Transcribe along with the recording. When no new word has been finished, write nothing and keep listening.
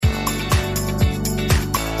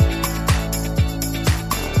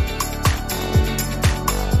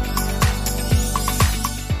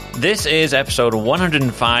This is episode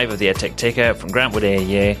 105 of the ITEC Takeout from Grantwood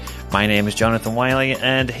AEA. My name is Jonathan Wiley,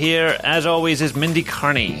 and here, as always, is Mindy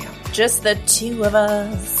Carney. Just the two of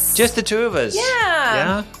us. Just the two of us?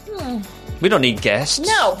 Yeah. We don't need guests.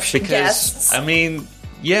 No, because, guests. I mean,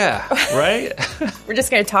 yeah, right? We're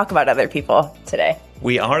just going to talk about other people today.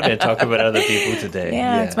 We are going to talk about other people today.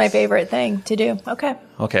 Yeah, yes. It's my favorite thing to do. Okay.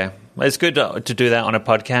 Well, it's good to do that on a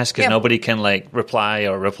podcast because nobody can reply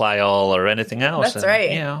or reply all or anything else. That's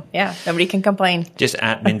right. Yeah, nobody can complain. Just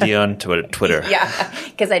at Mindy on Twitter. Yeah,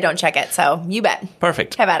 because I don't check it, so you bet.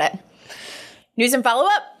 Perfect. Have at it. News and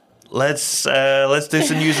follow-up? Let's do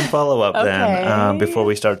some news and follow-up then before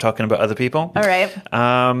we start talking about other people. All right.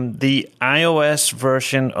 The iOS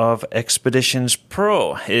version of Expeditions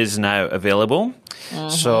Pro is now available.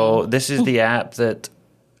 Mm-hmm. So this is the app that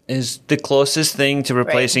is the closest thing to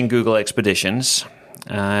replacing Google Expeditions.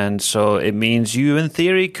 And so it means you, in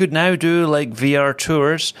theory, could now do VR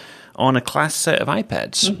tours on a class set of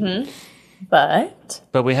iPads. Mm-hmm.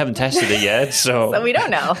 But we haven't tested it yet, so... So we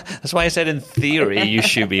don't know. That's why I said in theory you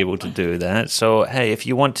should be able to do that. So, hey, if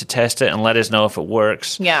you want to test it and let us know if it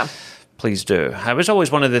works, please do. It was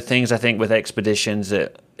always one of the things, I think, with Expeditions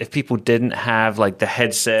that if people didn't have, the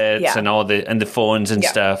headsets and all the phones and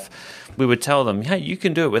stuff, we would tell them, you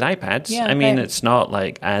can do it with iPads. Yeah, I mean, it's not,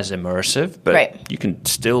 as immersive, but you can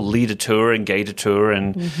still lead a tour and guide a tour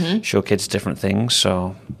and show kids different things,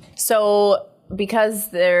 so... Because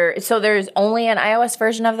there's only an iOS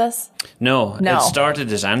version of this? No. It started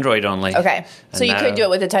as Android only. Okay. So you could do it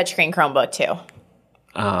with a touchscame Chromebook too.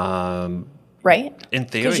 Right? In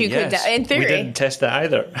theory, yes. In theory. We didn't test that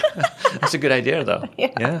either. That's a good idea, though.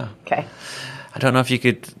 Yeah. Okay. I don't know if you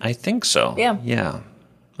could. I think so. Yeah. Yeah.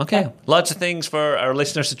 Okay. Lots of things for our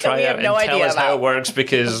listeners to try out and tell us how it works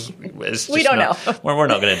because it's just we don't know. We're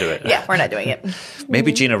not going to do it. Yeah, we're not doing it.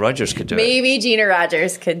 Maybe Gina Rogers could do it. Maybe Gina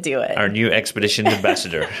Rogers could do it. Our new Expeditions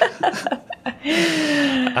ambassador.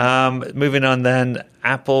 Moving on then,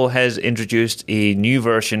 Apple has introduced a new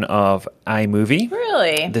version of iMovie.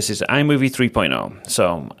 Really? This is iMovie 3.0.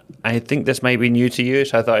 So I think this might be new to you,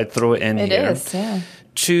 so I thought I'd throw it in here. It is, yeah.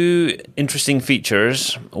 Two interesting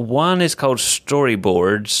features. One is called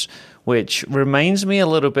storyboards, which reminds me a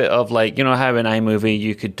little bit of how in iMovie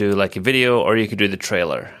you could do a video or you could do the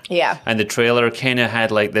trailer. Yeah. And the trailer kind of had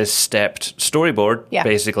this stepped storyboard,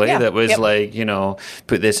 basically, that was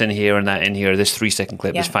put this in here and that in here, this 3-second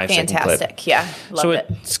clip, this 5-second clip. Fantastic, yeah. Love it.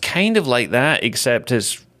 It's kind of like that, except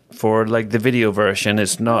it's for the video version.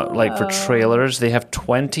 It's not for trailers. They have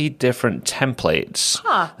 20 different templates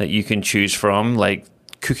that you can choose from,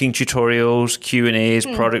 cooking tutorials, Q&As,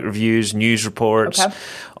 product reviews, news reports,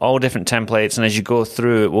 all different templates. And as you go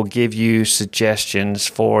through, it will give you suggestions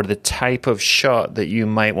for the type of shot that you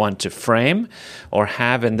might want to frame or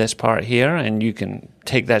have in this part here. And you can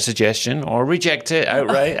take that suggestion or reject it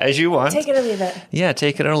outright as you want. Take it or leave it. Yeah,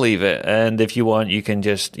 take it or leave it. And if you want, you can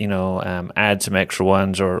just, add some extra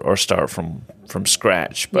ones or start from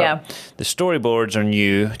scratch. But the storyboards are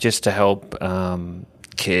new just to help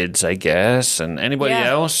kids, I guess, and anybody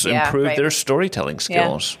else improve their storytelling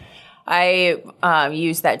skills. Yeah. I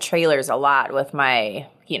use that trailers a lot with my,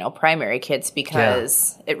 primary kids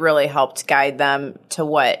because it really helped guide them to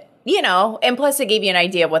what, and plus it gave you an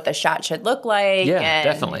idea of what the shot should look like. Yeah, and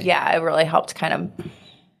definitely. Yeah, it really helped kind of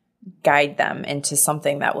guide them into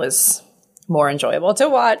something that was more enjoyable to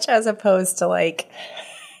watch as opposed to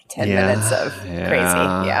 10 minutes of crazy.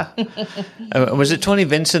 Was it Tony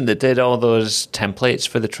Vincent that did all those templates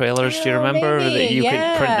for the trailers? Do you remember that you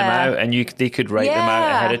could print them out and they could write them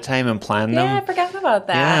out ahead of time and plan them? Yeah, I forgot about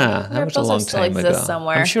that. Yeah, that was a long time ago.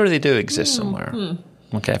 Somewhere. I'm sure they do exist somewhere.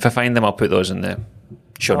 Okay, if I find them, I'll put those in the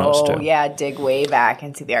show notes too. Oh, yeah, dig way back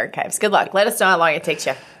into the archives. Good luck. Let us know how long it takes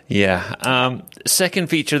you. Yeah. Second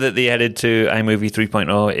feature that they added to iMovie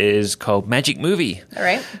 3.0 is called Magic Movie. All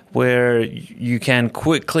right. Where you can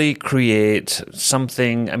quickly create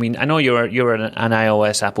something. I mean, I know you're an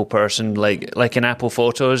iOS Apple person, like in Apple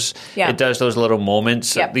Photos. Yeah. It does those little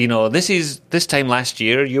moments. Yep. This time last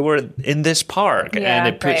year you were in this park, and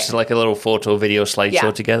it puts a little photo video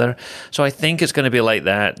slideshow together. So I think it's going to be like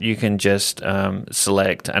that. You can just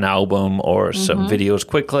select an album or some videos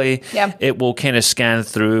quickly. Yeah. It will kind of scan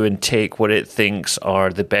through and take what it thinks are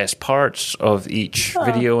the best parts of each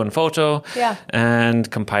video and photo and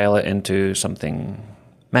compile it into something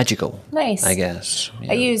magical. Nice. I guess.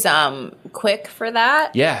 Yeah. I use Quick for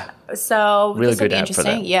that. Yeah. So really good app for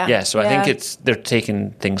that. Yeah. Yeah. So I think they're taking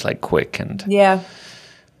things like Quick and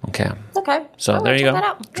Okay. So there you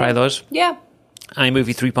go. Try those. Yeah.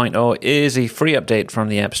 iMovie 3.0 is a free update from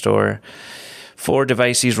the App Store for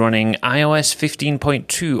devices running iOS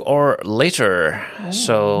 15.2 or later.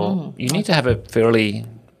 So you need to have a fairly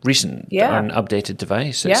recent and updated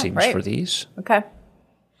device, it seems, for these. Okay.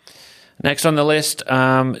 Next on the list,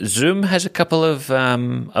 Zoom has a couple of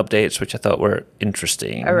updates which I thought were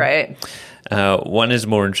interesting. All right. One is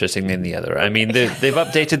more interesting than the other. I mean, they've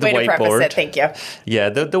updated the Way whiteboard. to preface it, thank you. Yeah,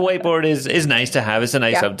 the whiteboard is nice to have. It's a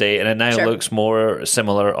nice update, and it now looks more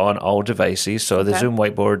similar on all devices. So the Zoom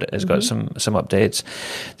whiteboard has got some updates.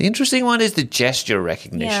 The interesting one is the gesture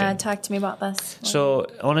recognition. Yeah, talk to me about this. So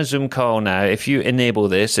on a Zoom call now, if you enable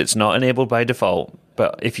this, it's not enabled by default,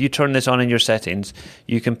 but if you turn this on in your settings,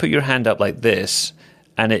 you can put your hand up like this,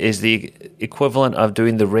 and it is the equivalent of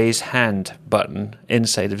doing the raise hand button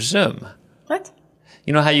inside of Zoom. What?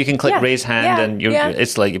 You know how you can click raise hand and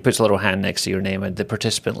it's like it puts a little hand next to your name and the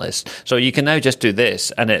participant list. So you can now just do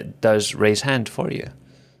this and it does raise hand for you.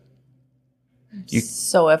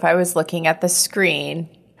 So if I was looking at the screen,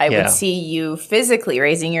 I would see you physically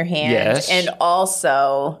raising your hand and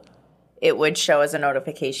also it would show as a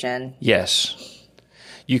notification. Yes.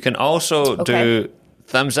 You can also do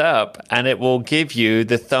thumbs up and it will give you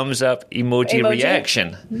the thumbs up emoji?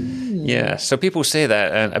 Reaction. Yeah, so people say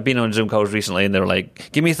that, and I've been on Zoom calls recently and they're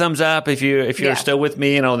like, give me a thumbs up if you're still with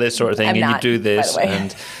me and all this sort of thing. You do this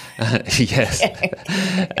and yes.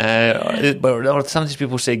 But sometimes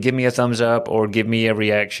people say, give me a thumbs up or give me a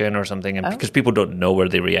reaction or something, and because people don't know where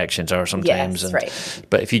the reactions are sometimes. Yes,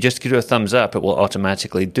 but if you just do a thumbs up, it will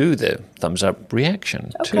automatically do the thumbs up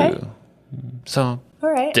reaction too. So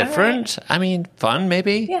different. I mean, fun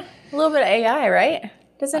maybe. Yeah, a little bit of AI, right?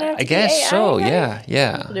 Doesn't it have to I guess be AI, so. right?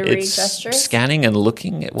 Yeah. To read gestures, scanning and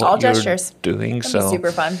looking at what all you're gestures. doing. That'd be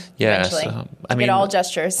super fun. Yeah, eventually. I mean, get all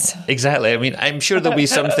gestures. Exactly. I mean, I'm sure there'll be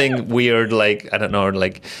something weird, like I don't know,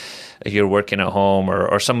 like if you're working at home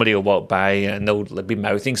or somebody will walk by and they'll be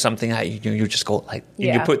mouthing something at you. You just go like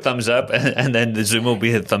you put thumbs up, and then the Zoom will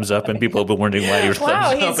be a thumbs up, and people will be wondering why you're thumbs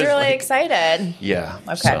up. Wow, he's really excited. Yeah.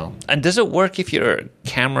 Okay. So, and does it work if your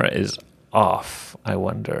camera is off? I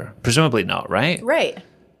wonder. Presumably not, right? Right.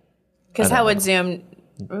 Because how would Zoom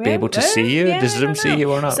be able to see you? Does Zoom see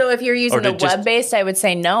you or not? So if you're using the web-based, I would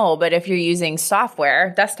say no. But if you're using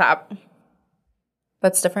software, desktop,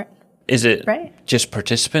 that's different. Is it just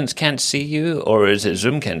participants can't see you, or is it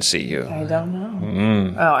Zoom can see you? I don't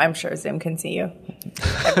know. Oh, I'm sure Zoom can see you.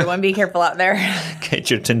 Everyone be careful out there.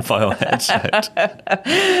 Get your tinfoil headset.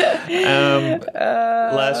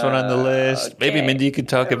 Last one on the list. Okay. Maybe Mindy could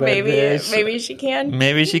talk about this. Maybe she can.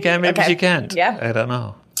 Maybe she can, maybe she can't. Yeah. I don't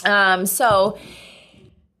know. So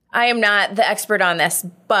I am not the expert on this,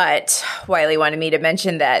 but Wiley wanted me to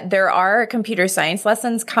mention that there are computer science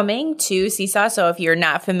lessons coming to Seesaw. So if you're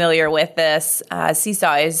not familiar with this,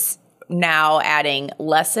 Seesaw is now adding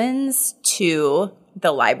lessons to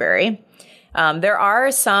the library. There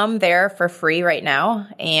are some there for free right now.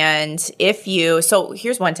 And so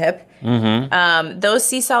here's one tip. Those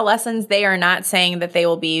Seesaw lessons, they are not saying that they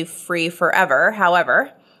will be free forever.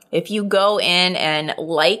 However, if you go in and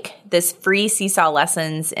like this free Seesaw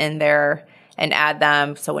lessons in there and add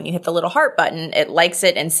them, so when you hit the little heart button, it likes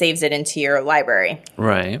it and saves it into your library.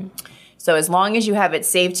 Right. So as long as you have it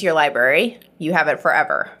saved to your library, you have it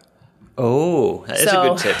forever. Oh, that's a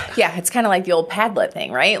good tip. Yeah, it's kind of like the old Padlet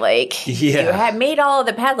thing, right? Like you have made all of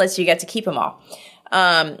the Padlets, you get to keep them all.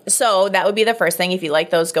 So that would be the first thing. If you like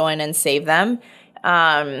those, go in and save them.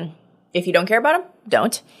 If you don't care about them,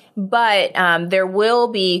 don't. But there will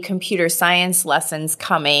be computer science lessons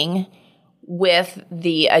coming with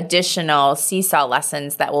the additional Seesaw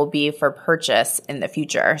lessons that will be for purchase in the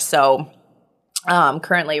future. So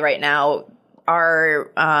currently right now,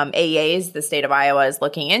 our AAs, the state of Iowa, is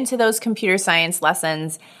looking into those computer science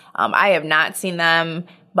lessons. I have not seen them,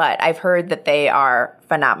 but I've heard that they are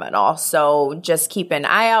phenomenal. So just keep an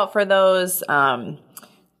eye out for those.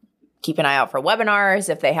 Keep an eye out for webinars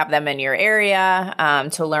if they have them in your area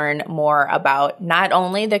to learn more about not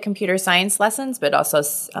only the computer science lessons, but also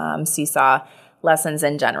Seesaw lessons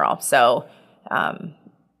in general. So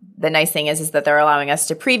the nice thing is that they're allowing us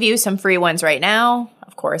to preview some free ones right now.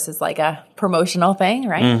 Of course, it's like a promotional thing,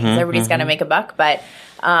 right? Because everybody's got to make a buck. But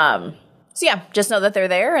so yeah, just know that they're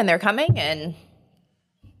there and they're coming and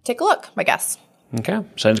take a look, I guess. Okay,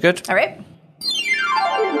 sounds good. All right.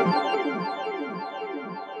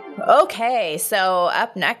 Okay, so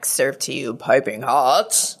up next, served to you piping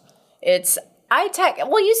hot, it's ITEC.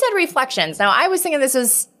 Well, you said reflections. Now, I was thinking this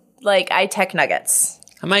was like ITEC nuggets.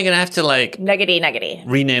 Am I going to have to nuggety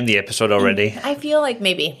rename the episode already? I feel like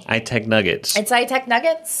maybe. ITEC nuggets. It's ITEC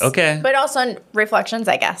nuggets. Okay. But also reflections,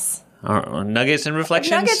 I guess. Nuggets and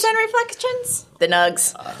reflections? Nuggets and reflections? The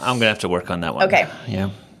nugs. I'm going to have to work on that one. Okay.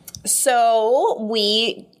 Yeah. So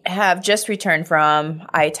we have just returned from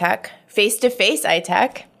ITEC, face-to-face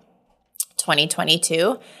ITEC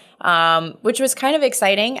 2022, which was kind of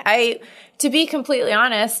exciting. To be completely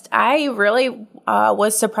honest, I really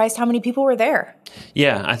was surprised how many people were there.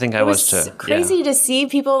 Yeah, I think I was too. It was crazy to see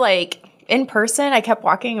people like in person. I kept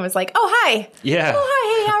walking and was like, oh, hi. Yeah. Oh, hi.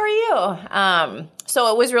 Hey, how are you?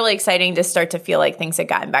 So it was really exciting to start to feel like things had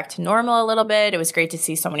gotten back to normal a little bit. It was great to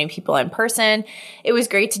see so many people in person. It was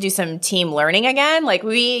great to do some team learning again. Like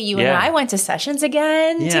you and I went to sessions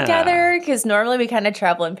again together because normally we kind of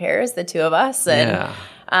travel in pairs, the two of us, and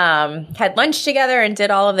had lunch together and did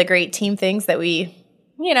all of the great team things that we,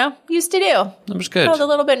 used to do. That was good. Felt a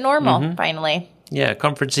little bit normal finally. Yeah,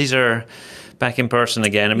 conferences are back in person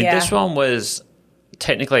again. I mean, this one was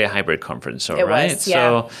technically a hybrid conference, all right? Was, yeah.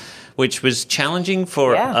 So, which was challenging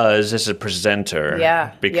for us as a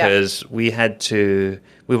presenter because we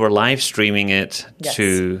were live streaming it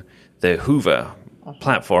to the Hoover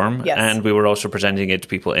platform, and we were also presenting it to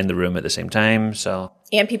people in the room at the same time. So,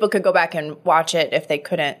 and people could go back and watch it if they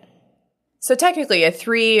couldn't. So technically, you had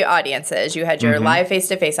 3 audiences. You had your live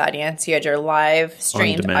face-to-face audience, you had your live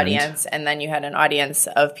streamed audience, and then you had an audience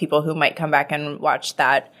of people who might come back and watch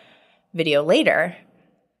that video later.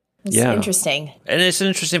 It's interesting. And it's an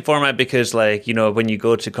interesting format because, like, when you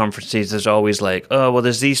go to conferences, there's always like, oh, well,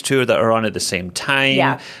 there's these 2 that are on at the same time.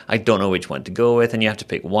 Yeah. I don't know which one to go with, and you have to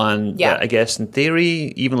pick one. Yeah. But I guess in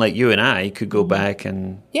theory, even like you and I could go back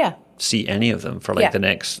and see any of them for like the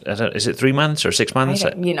next, is it 3 months or 6 months?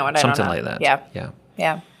 You know what? Something like that.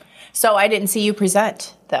 Yeah. So I didn't see you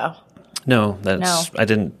present, though. No, I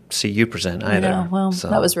didn't see you present either. No, well,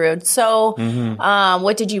 that was rude. So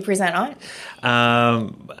what did you present on?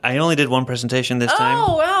 I only did one presentation this time.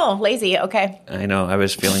 Oh, wow. Lazy. Okay. I know. I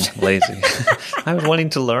was feeling lazy. I was wanting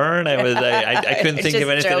to learn. I couldn't think of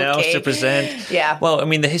anything else to present. Yeah. Well, I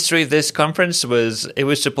mean, the history of this conference it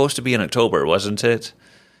was supposed to be in October, wasn't it?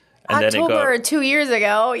 And October 2 years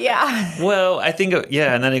ago, Well, I think,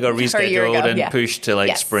 and then it got rescheduled and pushed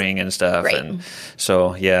to spring and stuff. Right. And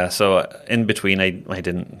so in between, I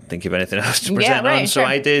didn't think of anything else to present on. So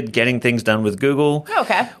I did Getting Things Done with Google,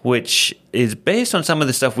 which is based on some of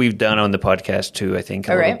the stuff we've done on the podcast too, I think,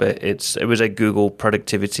 a little bit. It was a Google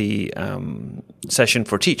productivity session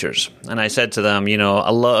for teachers. And I said to them,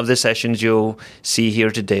 a lot of the sessions you'll see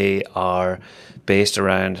here today are based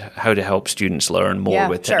around how to help students learn more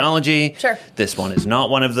with technology. Sure. This one is not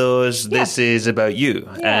one of those. Yeah. This is about you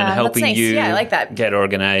and helping you get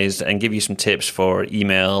organized and give you some tips for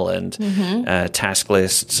email and task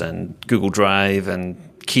lists and Google Drive and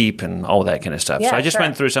Keep and all that kind of stuff. So I just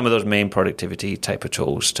went through some of those main productivity type of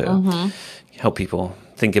tools to help people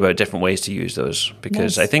think about different ways to use those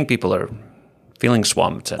because I think people are feeling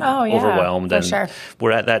swamped and overwhelmed. And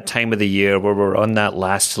we're at that time of the year where we're on that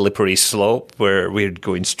last slippery slope where we're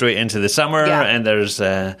going straight into the summer and there's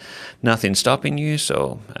nothing stopping you.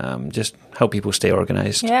 So just help people stay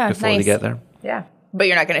organized before they get there. Yeah. But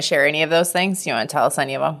you're not going to share any of those things? You want to tell us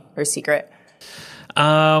any of them? Or secret?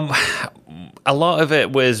 A lot of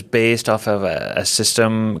it was based off of a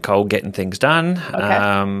system called Getting Things Done.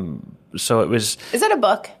 Okay. So it was... Is that a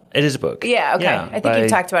book? It is a book. Yeah, okay. I think you've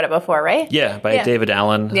talked about it before, right? Yeah, by David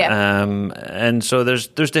Allen. Yeah. And so there's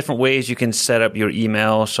different ways you can set up your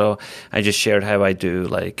email. So I just shared how I do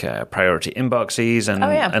like priority inboxes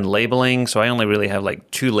and labeling. So I only really have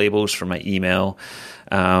like 2 labels for my email.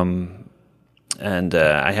 And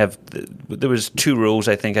I have there was 2 rules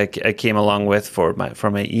I think I came along with for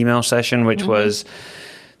my email session, which was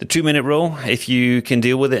the 2-minute rule. If you can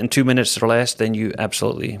deal with it in 2 minutes or less, then you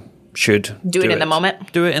absolutely should do it in the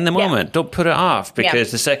moment. Do it in the moment. Don't put it off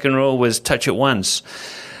because the second rule was touch it once,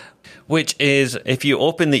 which is if you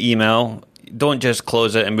open the email, don't just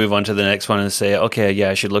close it and move on to the next one and say, okay,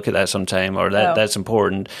 I should look at that sometime or that's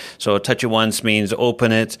important. So touch it once means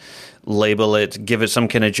open it, label it, give it some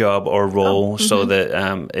kind of job or role so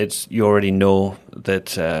that you already know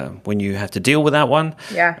that when you have to deal with that one,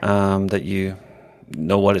 that you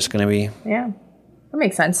know what it's going to be. Yeah, that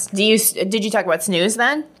makes sense. Did you talk about snooze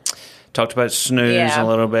then? Talked about snooze a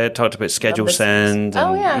little bit. Talked about schedule send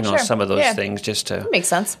and some of those things just to makes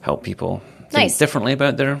sense. Help people think differently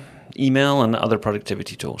about their email and other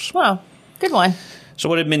productivity tools. Wow, good one. So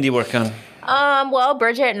what did Mindy work on? Well,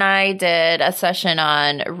 Bridget and I did a session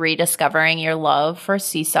on rediscovering your love for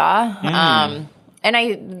Seesaw. And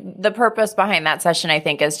the purpose behind that session, I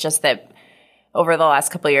think, is just that over the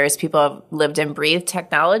last couple of years, people have lived and breathed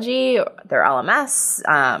technology, their LMS.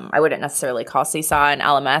 I wouldn't necessarily call Seesaw an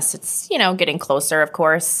LMS. It's, getting closer, of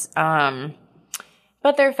course. But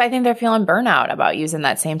I think they're feeling burnout about using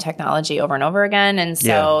that same technology over and over again. And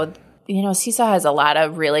so, Seesaw has a lot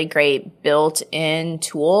of really great built-in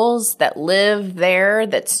tools that live there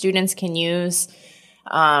that students can use.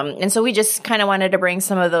 And so we just kind of wanted to bring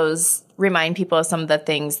some of those, remind people of some of the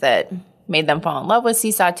things that made them fall in love with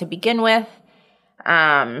Seesaw to begin with.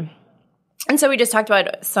 And so we just talked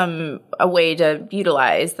about a way to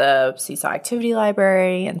utilize the Seesaw activity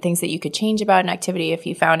library and things that you could change about an activity if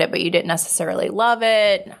you found it, but you didn't necessarily love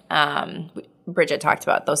it. Bridget talked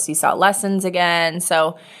about those Seesaw lessons again.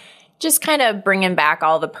 So just kind of bringing back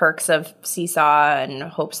all the perks of Seesaw in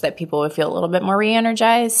hopes that people would feel a little bit more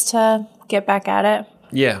re-energized to get back at it.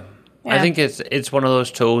 Yeah. I think it's one of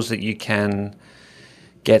those tools that you can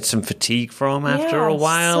get some fatigue from after a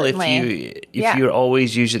while. Certainly. If you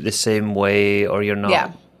always use it the same way, or you're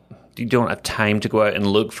not, you don't have time to go out and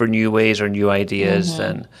look for new ways or new ideas,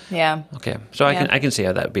 then okay. So I can see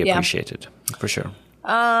how that would be appreciated for sure.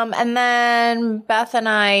 And then Beth and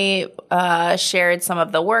I shared some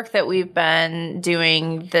of the work that we've been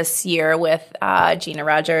doing this year with Gina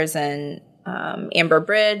Rogers and Amber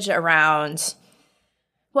Bridge around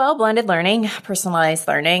blended learning, personalized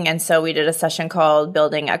learning. And so we did a session called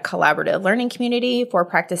Building a Collaborative Learning Community, 4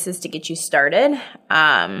 practices to get you started.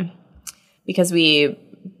 Because the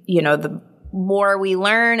more we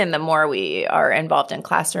learn and the more we are involved in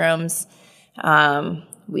classrooms,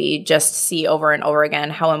 we just see over and over again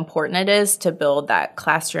how important it is to build that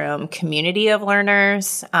classroom community of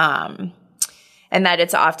learners. And that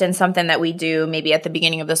it's often something that we do maybe at the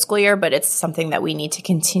beginning of the school year, but it's something that we need to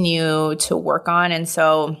continue to work on. And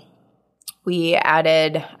so we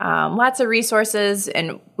added lots of resources,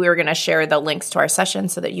 and we were going to share the links to our session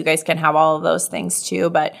so that you guys can have all of those things too.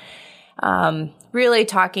 But really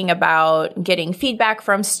talking about getting feedback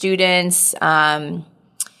from students,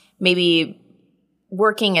 maybe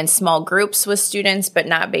working in small groups with students, but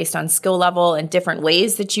not based on skill level, and different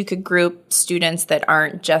ways that you could group students that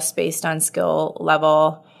aren't just based on skill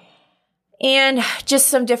level, and just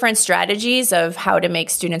some different strategies of how to make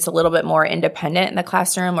students a little bit more independent in the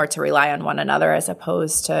classroom, or to rely on one another as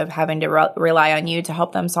opposed to having to rely on you to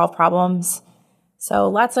help them solve problems. So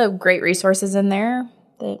lots of great resources in there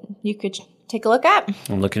that you could take a look at.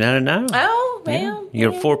 I'm looking at it now. Oh, well. Yeah.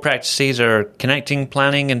 Your 4 practices are connecting,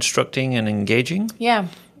 planning, instructing, and engaging. Yeah.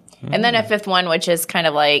 And then a 5th one, which is kind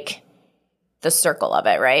of like the circle of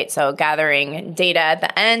it, right? So gathering data at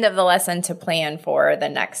the end of the lesson to plan for the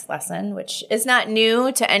next lesson, which is not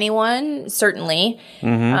new to anyone, certainly.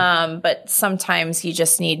 But sometimes you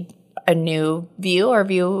just need a new view or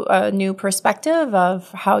a new perspective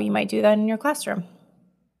of how you might do that in your classroom.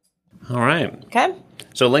 All right. Okay.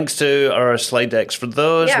 So links to our slide decks for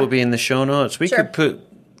those will be in the show notes. We could put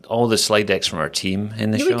all the slide decks from our team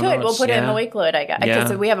in the show notes. We could. We'll put it in the Wakelet, I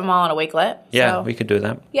guess. We have them all in a Wakelet. Yeah, we could do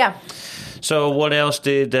that. Yeah. So what else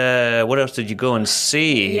did you go and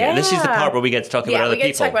see? Yeah. This is the part where we get to talk about other people. Yeah, we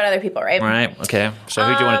get to talk about other people, right? Right. Okay. So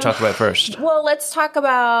who do you want to talk about first? Well, let's talk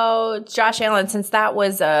about Josh Allen, since that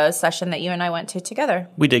was a session that you and I went to together.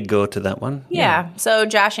 We did go to that one. Yeah. So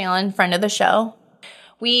Josh Allen, friend of the show.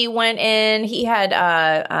 We went in, he had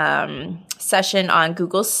a session on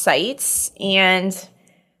Google Sites, and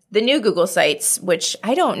the new Google Sites, which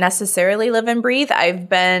I don't necessarily live and breathe. I've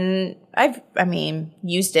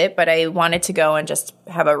used it, but I wanted to go and just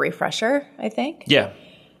have a refresher, I think. Yeah.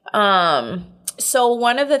 So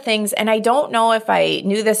one of the things, and I don't know if I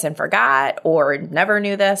knew this and forgot or never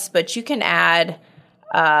knew this, but you can add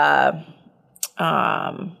favicon.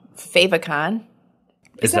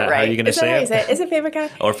 Is that right? How you're going to say it? Is it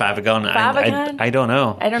favicon? Or favicon? I don't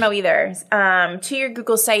know. I don't know either. To your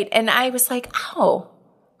Google site. And I was like, I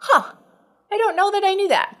don't know that I knew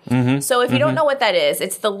that. So if you don't know what that is,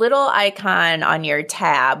 it's the little icon on your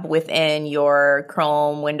tab within your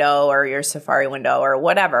Chrome window or your Safari window or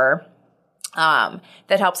whatever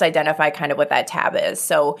that helps identify kind of what that tab is.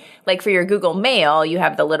 So like for your Google Mail, you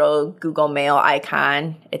have the little Google Mail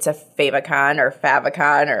icon. It's a favicon or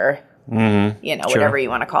favicon or whatever you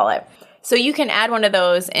want to call it. So you can add one of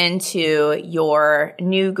those into your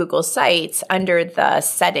new Google Sites under the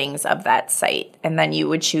settings of that site. And then you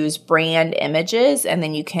would choose brand images, and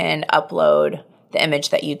then you can upload the image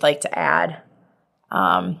that you'd like to add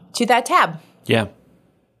to that tab. Yeah.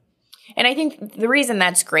 And I think the reason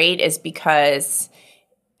that's great is because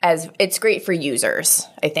as it's great for users,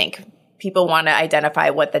 I think. People want to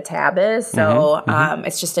identify what the tab is. So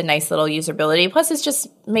it's just a nice little usability. Plus, it just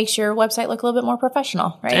makes your website look a little bit more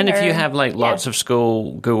professional, right? And if you have lots of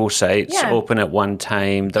school Google Sites open at one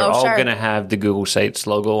time, they're all going to have the Google Sites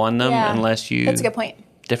logo on them unless you... That's a good point.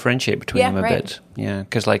 differentiate between them a bit. Yeah,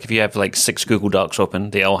 because like if you have like 6 Google Docs open,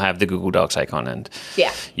 they all have the Google Docs icon, and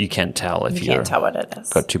you can't tell if you can't tell what it is.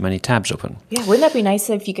 Got too many tabs open. Yeah, wouldn't that be nice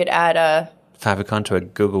if you could add a favicon to a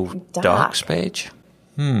Google Docs page?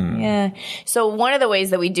 Yeah. So one of the ways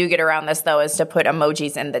that we do get around this, though, is to put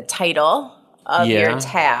emojis in the title of your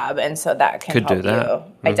tab, and so that can help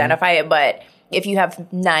you identify it. But if you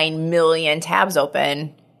have 9 million tabs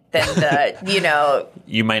open, then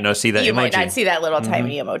you might not see that. You might not see that little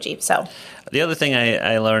tiny emoji. So the other thing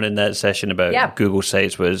I learned in that session about Google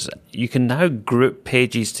Sites was you can now group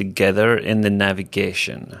pages together in the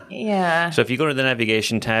navigation. Yeah. So if you go to the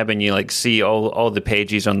navigation tab and you like see all the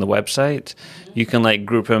pages on the website, you can like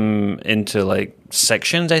group them into like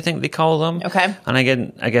sections, I think they call them. Okay. And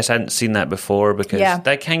again, I guess I hadn't seen that before because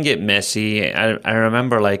that can get messy. I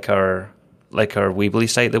remember like our Weebly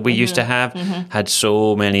site that we used to have had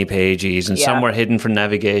so many pages, and some were hidden for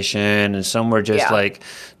navigation and some were just like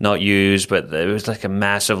not used, but it was like a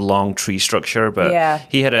massive long tree structure. But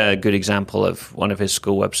he had a good example of one of his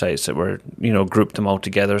school websites that were, grouped them all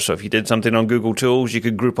together. So if you did something on Google Tools, you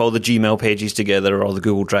could group all the Gmail pages together or all the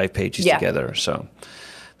Google Drive pages together. So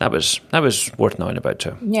that was worth knowing about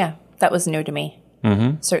too. Yeah, that was new to me.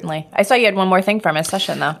 Certainly. I saw you had one more thing from his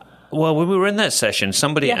session though. Well, when we were in that session,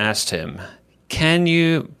 somebody asked him, can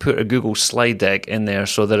you put a Google slide deck in there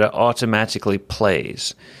so that it automatically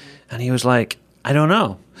plays? And he was like, I don't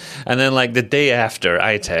know. And then like the day after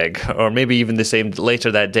ITEC, or maybe even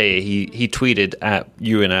later that day, he tweeted at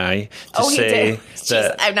you and I to say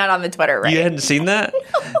that... I'm not on the Twitter, right? You hadn't seen that?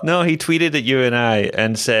 No, he tweeted at you and I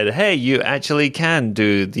and said, hey, you actually can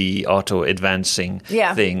do the auto-advancing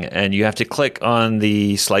thing. And you have to click on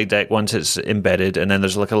the slide deck once it's embedded, and then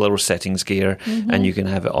there's like a little settings gear, and you can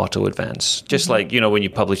have it auto-advance. Just like, when you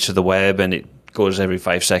publish to the web and it goes every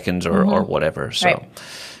 5 seconds or whatever. So,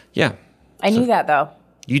 yeah. I knew that, though.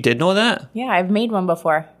 You did know that? Yeah, I've made one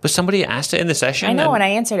before. But somebody asked it in the session? I know, and I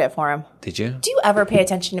answered it for him. Did you? Do you ever pay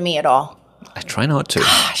attention to me at all? I try not to.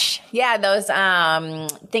 Gosh. Yeah, those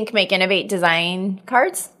Think, Make, Innovate design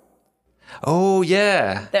cards. Oh,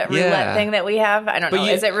 yeah. That roulette thing that we have. I don't know.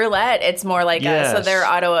 Is it roulette? It's more like so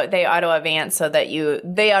they auto advance so that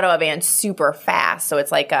they auto advance super fast. So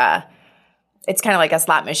it's like it's kind of like a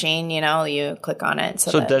slot machine, you click on it.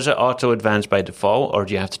 So does it auto advance by default, or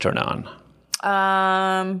do you have to turn it on?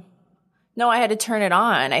 No, I had to turn it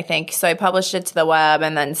on, I think. So I published it to the web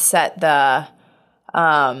and then set the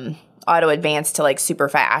auto advance to like super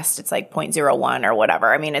fast. It's like 0.01 or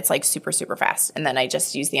whatever. I mean, it's like super, super fast. And then I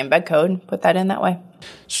just use the embed code, put that in that way.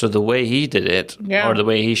 So the way he did it, or the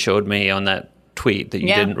way he showed me on that tweet that you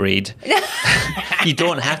didn't read, you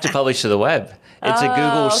don't have to publish to the web. It's a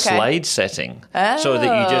Google slide setting. So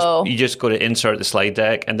that you just go to insert the slide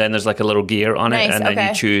deck, and then there's like a little gear on it, and then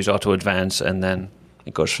you choose auto advance, and then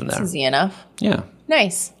it goes from there. It's easy enough. Yeah.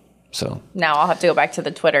 Nice. So now I'll have to go back to the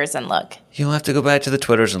Twitters and look. You'll have to go back to the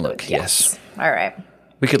Twitters and look. Yes. All right.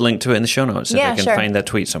 We could link to it in the show notes if I can find that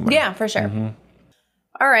tweet somewhere. Yeah, for sure.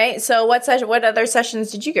 All right. So what other sessions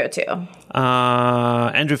did you go to?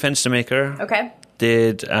 Andrew Fenstermaker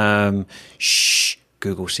did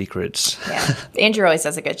Google Secrets. Yeah. Andrew always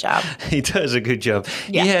does a good job. He does a good job.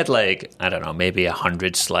 Yeah. He had like, I don't know, maybe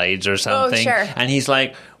 100 slides or something. Oh, sure. And he's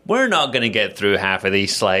like, we're not going to get through half of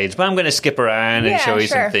these slides, but I'm going to skip around and show you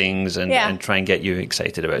some things and try and get you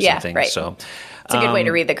excited about something. Right. So it's a good way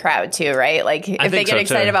to read the crowd too, right? Like if they get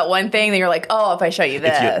excited about one thing, then you're like, oh, if I show you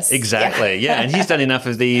this. Exactly. Yeah. And he's done enough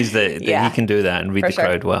of these that he can do that and read the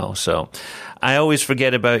crowd well. So I always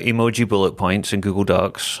forget about emoji bullet points in Google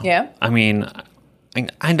Docs. Yeah. I mean,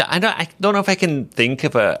 I don't know if I can think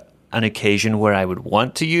of an occasion where I would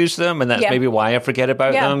want to use them, and that's maybe why I forget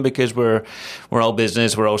about them, because we're all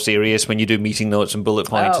business, we're all serious when you do meeting notes and bullet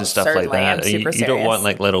points and stuff like that. You don't want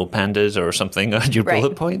like little pandas or something on your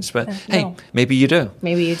bullet points, but hey, maybe you do.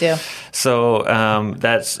 Maybe you do. So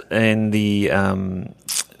that's in the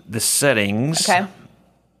settings. Okay.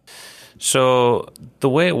 So the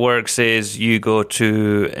way it works is you go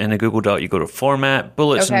to, in a Google Doc, you go to Format,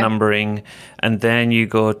 Bullets and Numbering, and then you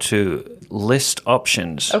go to List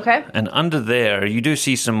Options. Okay. And under there, you do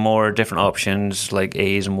see some more different options like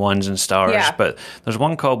A's and 1s and stars, but there's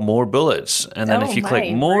one called More Bullets. And then if you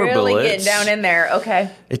click More Bullets, get down in there.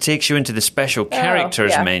 It takes you into the Special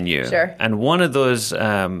Characters menu. Sure. And one of those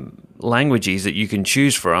languages that you can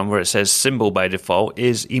choose from, where it says symbol by default,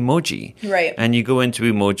 is emoji. Right. And you go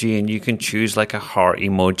into emoji and you can choose like a heart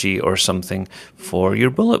emoji or something for your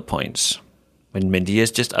bullet points. When Mindy has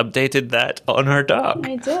just updated that on her doc.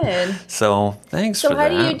 I did. So thanks for that. So how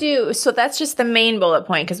do you do, so that's just the main bullet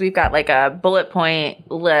point, because we've got like a bullet point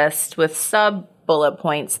list with sub bullet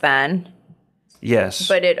points then. Yes.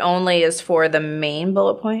 But it only is for the main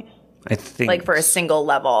bullet point? I think. Like for a single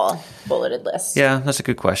level bulleted list? Yeah, that's a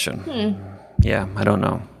good question. Yeah, I don't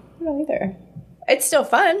know. I don't know either. It's still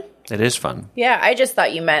fun. It is fun. Yeah, I just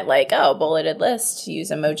thought you meant like, bulleted list, use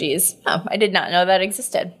emojis. Oh, I did not know that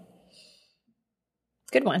existed.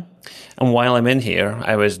 Good one. And while I'm in here,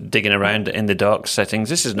 I was digging around in the dock settings.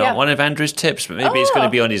 This is not one of Andrew's tips, but maybe it's going to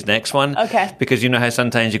be on his next one. Okay. Because you know how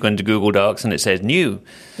sometimes you go into Google Docs and it says new.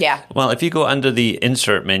 Yeah. Well, if you go under the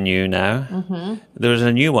insert menu now, there's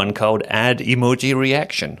a new one called Add Emoji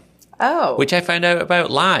Reaction. Oh. Which I found out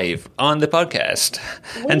about live on the podcast.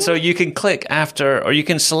 And so you can click after, or you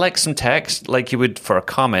can select some text like you would for a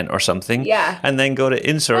comment or something. Yeah. And then go to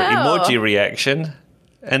insert emoji reaction.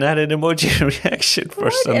 And add an emoji reaction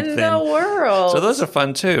for something. What in the world? So those are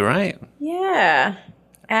fun too, right? Yeah.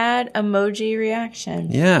 Add emoji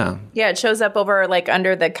reaction. Yeah. Yeah, it shows up over like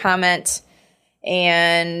under the comment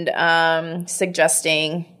and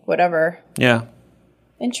suggesting whatever. Yeah.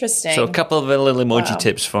 Interesting. So a couple of little emoji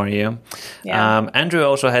tips for you. Yeah. Andrew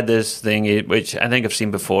also had this thing, which I think I've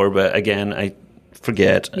seen before, but again, I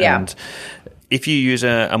forget. Yeah. And if you use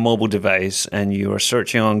a mobile device and you are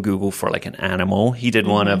searching on Google for like an animal, he did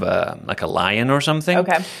one of a lion or something.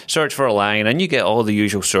 Okay. Search for a lion and you get all the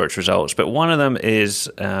usual search results. But one of them is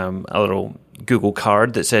a little Google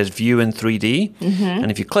card that says view in 3D. And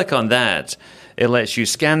if you click on that, it lets you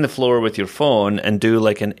scan the floor with your phone and do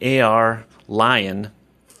like an AR lion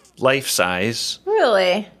life size.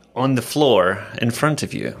 Really? On the floor in front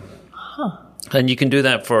of you. Huh. And you can do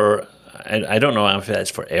that for... I don't know if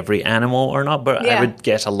that's for every animal or not, but I would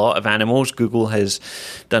guess a lot of animals Google has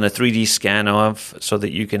done a 3D scan of so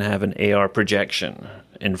that you can have an AR projection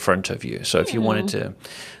in front of you. So if you wanted to,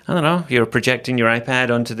 I don't know, you're projecting your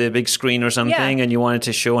iPad onto the big screen or something and you wanted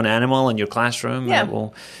to show an animal in your classroom, it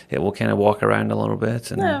will kind of walk around a little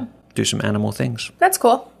bit and do some animal things. That's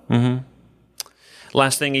cool. Mm-hmm.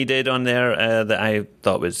 Last thing he did on there that I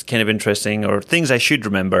thought was kind of interesting, or things I should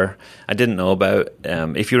remember, I didn't know about.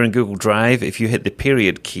 If you're in Google Drive, if you hit the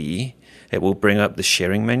period key, it will bring up the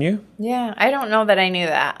sharing menu. Yeah, I don't know that I knew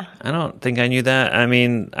that. I don't think I knew that. I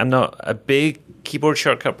mean, I'm not a big keyboard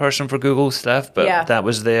shortcut person for Google stuff, but that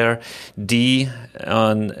was there. D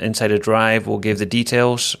on inside a drive will give the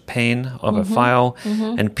details pane of a file,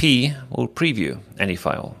 and P will preview any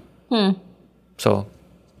file. So...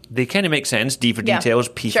 they kind of make sense. D for details,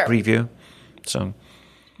 P for preview. So,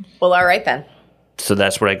 well, all right then. So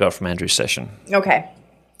that's what I got from Andrew's session. Okay.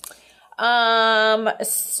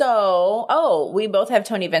 We both have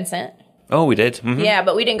Tony Vincent. Oh, we did? Mm-hmm. Yeah,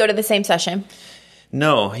 but we didn't go to the same session.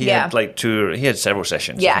 No, he had he had several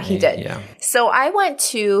sessions. Yeah, he did. Yeah. So I went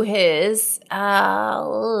to his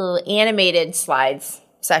animated slides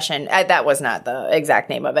session. That was not the exact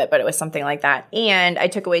name of it, but it was something like that. And I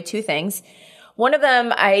took away two things. One of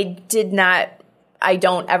them I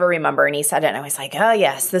don't ever remember, and he said it, and I was like, oh,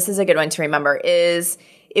 yes, this is a good one to remember, is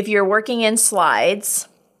if you're working in slides,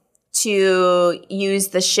 to use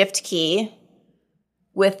the shift key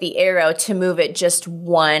with the arrow to move it just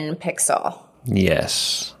 1 pixel.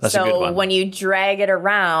 Yes, that's a good one. So when you drag it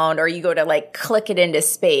around or you go to like click it into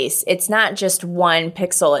space, it's not just 1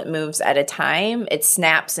 pixel it moves at a time. It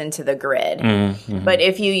snaps into the grid. Mm-hmm. But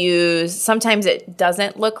if you use, sometimes it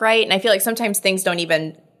doesn't look right. And I feel like sometimes things don't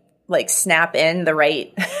even like snap in the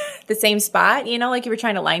right, the same spot, you know, like you were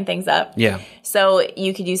trying to line things up. Yeah. So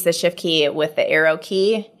you could use the shift key with the arrow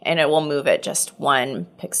key and it will move it just 1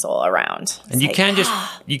 pixel around. And you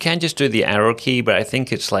can't just do the arrow key, but I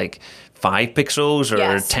think it's like 5 pixels or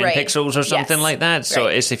 10 pixels or something like that. So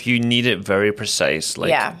it's if you need it very precise,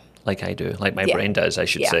 like I do, like my brain does, I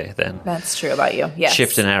should say then. That's true about you. Yes.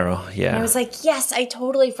 Shift and arrow, And I was like, yes, I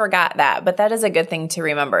totally forgot that. But that is a good thing to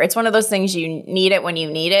remember. It's one of those things you need it when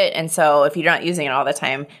you need it. And so if you're not using it all the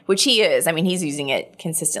time, which he is, I mean, he's using it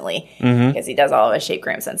consistently because he does all of his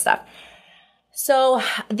shapegramms and stuff. So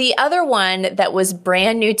the other one that was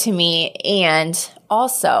brand new to me and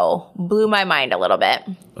also blew my mind a little bit.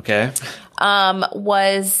 Okay.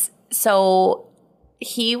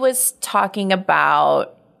 He was talking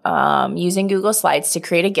about using Google Slides to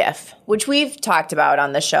create a GIF, which we've talked about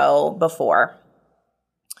on the show before.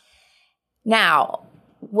 Now,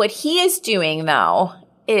 what he is doing, though,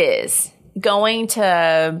 is going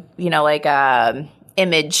to, like a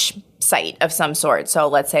image site of some sort. So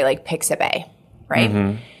let's say like Pixabay, right?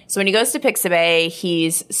 Mm-hmm. So when he goes to Pixabay,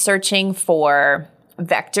 he's searching for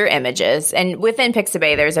vector images. And within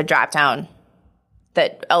Pixabay, there's a drop-down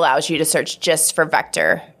that allows you to search just for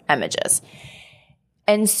vector images.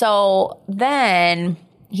 And so then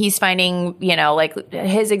he's finding, like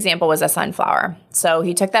his example was a sunflower. So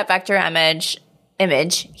he took that vector image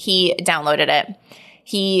image. He downloaded it.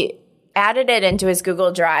 He added it into his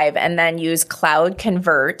Google Drive and then used Cloud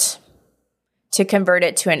Convert to convert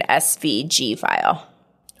it to an SVG file.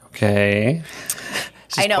 Okay.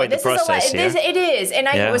 I know this process, is a lot. It is, and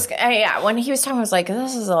when he was talking, I was like,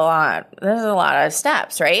 "This is a lot. This is a lot of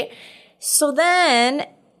steps, right?" So then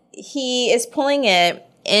he is pulling it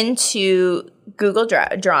into Google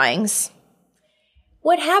Drawings.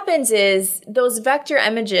 What happens is those vector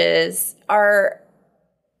images are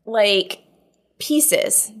like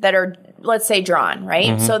pieces that are, let's say, drawn,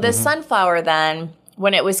 right? So the sunflower then,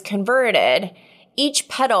 when it was converted, each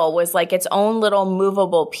petal was like its own little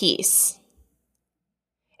movable piece.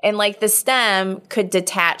 And like the stem could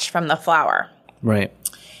detach from the flower. Right.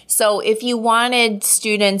 So if you wanted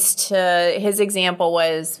students to, his example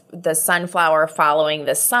was the sunflower following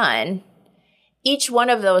the sun, each one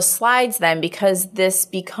of those slides then, because this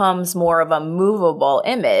becomes more of a movable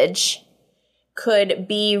image, could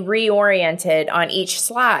be reoriented on each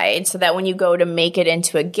slide so that when you go to make it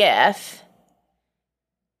into a GIF,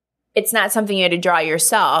 it's not something you had to draw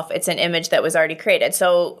yourself. It's an image that was already created.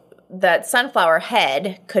 So that sunflower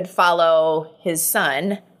head could follow his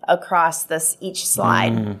sun across each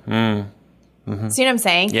slide. See what I'm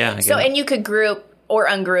saying? Yeah. And you could group or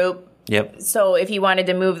ungroup. Yep. So if you wanted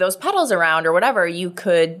to move those petals around or whatever, you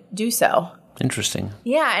could do so. Interesting.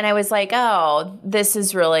 Yeah, and I was like, oh, this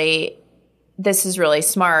is really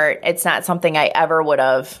smart. It's not something I ever would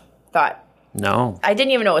have thought. No. I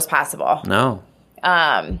didn't even know it was possible. No.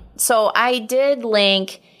 So I did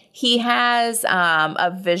link. He has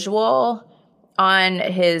a visual on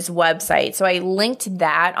his website. So I linked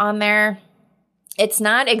that on there. It's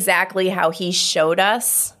not exactly how he showed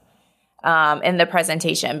us in the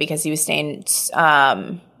presentation because he was saying it's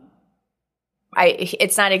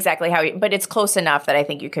not exactly how but it's close enough that I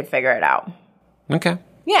think you could figure it out. Okay.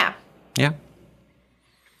 Yeah. Yeah.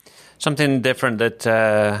 Something different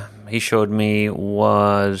that he showed me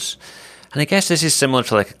was, and I guess this is similar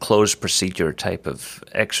to like a closed procedure type of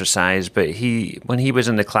exercise, but when he was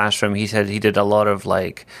in the classroom, he said he did a lot of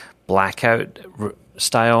like blackout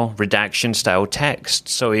style, redaction style text.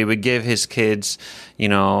 So he would give his kids,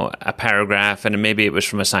 a paragraph, and maybe it was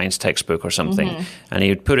from a science textbook or something, and he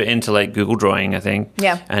would put it into like Google Drawing, I think.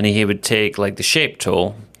 Yeah. And he would take like the shape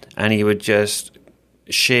tool and he would just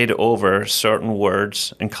shade over certain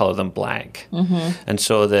words and color them black. And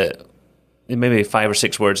so that maybe 5 or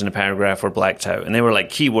 6 words in a paragraph were blacked out, and they were like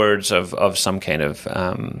keywords of some kind of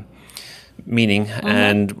meaning.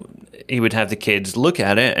 And he would have the kids look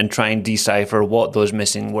at it and try and decipher what those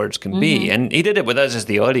missing words can be. And he did it with us as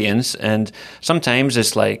the audience. And sometimes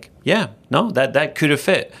it's like, that could have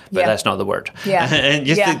fit, but that's not the word. Yeah. And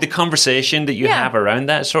just the conversation that you have around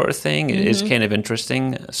that sort of thing is kind of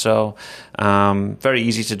interesting. So very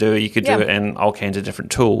easy to do. You could do it in all kinds of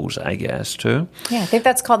different tools, I guess, too. Yeah, I think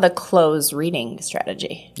that's called the close reading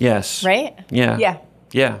strategy. Yes. Right? Yeah. Yeah.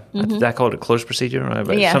 Yeah, I called it closed procedure, right?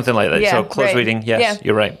 Something like that. So closed reading, yes,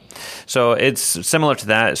 you're right. So it's similar to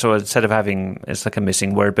that. So instead of having, it's like a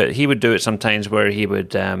missing word, but he would do it sometimes where he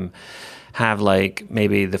would have like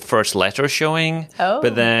maybe the first letter showing,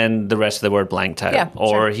 but then the rest of the word blanked out. Yeah,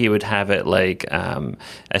 or he would have it like a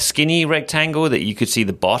skinny rectangle that you could see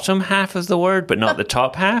the bottom half of the word, but not the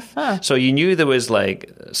top half. So you knew there was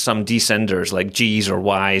like some descenders, like G's or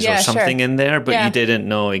Y's or something in there, but you didn't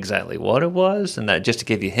know exactly what it was, and that just to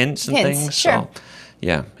give you hints and things. So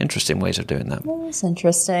yeah, interesting ways of doing that. That's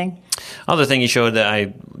interesting. Other thing you showed that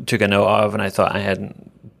I took a note of, and I thought I hadn't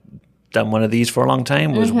done one of these for a long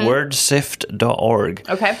time, was wordsift.org,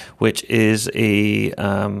 which is a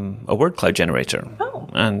word cloud generator.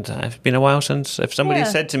 And it's been a while since, if somebody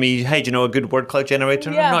said to me, hey, do you know a good word cloud generator?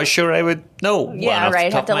 I'm not sure I would know one off the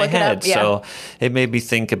top of my head. So it made me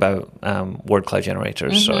think about word cloud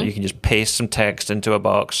generators. So you can just paste some text into a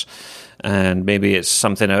box, and maybe it's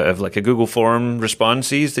something out of like a Google form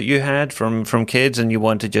responses that you had from kids, and you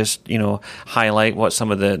want to just, highlight what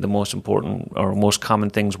some of the most important or most common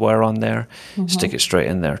things were on there. Stick it straight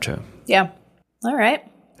in there too. Yeah. All right.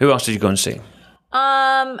 Who else did you go and see?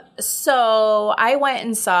 So I went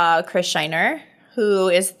and saw Chris Shiner, who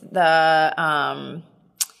is the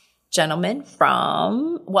gentleman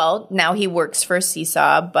from, now he works for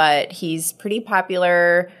Seesaw, but he's pretty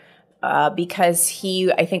popular because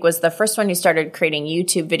he, I think, was the first one who started creating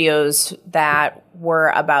YouTube videos that were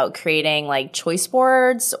about creating like choice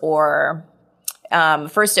boards, or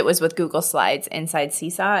first it was with Google Slides inside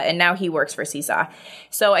Seesaw, and now he works for Seesaw.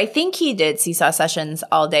 So I think he did Seesaw sessions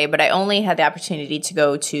all day, but I only had the opportunity to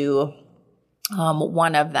go to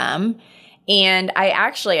one of them. And I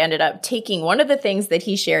actually ended up taking one of the things that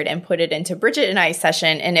he shared and put it into Bridget and I's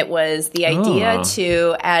session. And it was the idea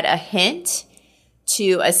to add a hint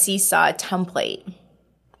to a Seesaw template.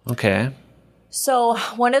 Okay. So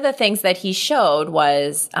one of the things that he showed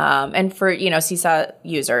was, and for, Seesaw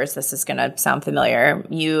users, this is going to sound familiar.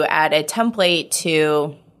 You add a template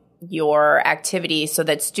to your activity so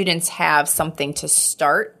that students have something to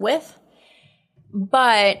start with.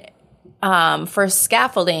 But for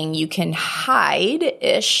scaffolding, you can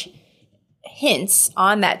hide-ish hints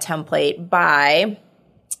on that template by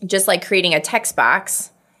just like creating a text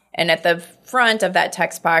box. And at the front of that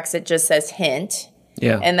text box, it just says hint.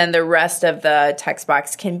 Yeah. And then the rest of the text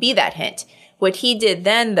box can be that hint. What he did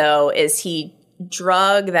then, though, is he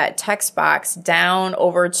drug that text box down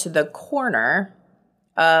over to the corner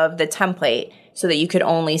of the template so that you could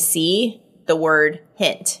only see the word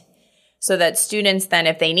hint. So that students then,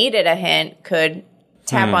 if they needed a hint, could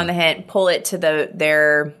tap on the hint, pull it to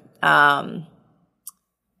their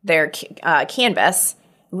canvas,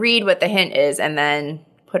 read what the hint is, and then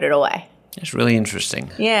put it away. It's really interesting.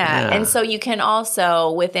 Yeah. And so you can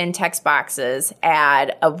also, within text boxes,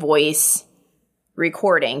 add a voice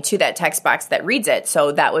recording to that text box that reads it.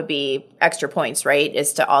 So that would be extra points, right?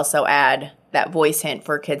 Is to also add that voice hint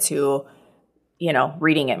for kids who,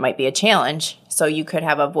 reading it might be a challenge. So you could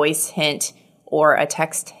have a voice hint or a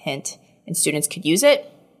text hint, and students could use it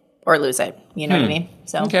or lose it. You know what I mean?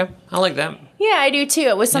 So okay, I like that. Yeah, I do too.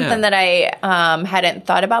 It was something that I hadn't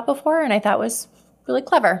thought about before, and I thought was really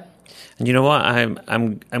clever. And you know what?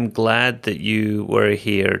 I'm glad that you were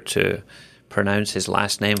here to pronounce his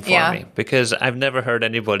last name for me, because I've never heard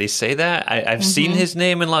anybody say that. I've seen his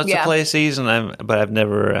name in lots of places, but I've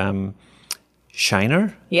never.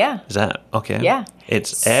 Shiner? Yeah. Is that okay? Yeah.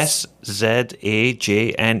 It's SZAJNER.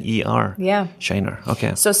 Yeah. Shiner.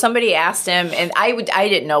 Okay. So somebody asked him, and I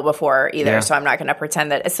didn't know before either, so I'm not going to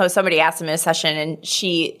pretend that. So somebody asked him in a session, and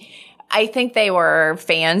I think they were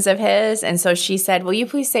fans of his. And so she said, will you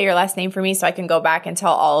please say your last name for me so I can go back and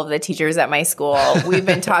tell all of the teachers at my school, we've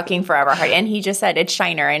been talking forever. And he just said, it's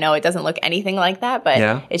Shiner. I know it doesn't look anything like that,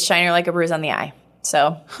 but it's Shiner like a bruise on the eye.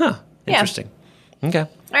 So, interesting. Okay. All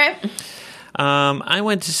right. I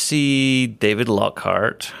went to see David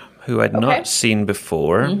Lockhart, who I'd not seen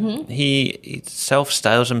before. He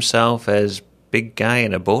self-styles himself as big guy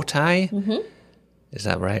in a bow tie. Is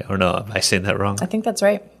that right? Or no, am I saying that wrong? I think that's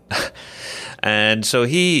right. And so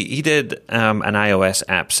he did an iOS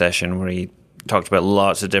app session where he talked about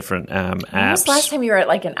lots of different apps. When was the last time you were at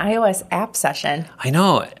like an iOS app session? I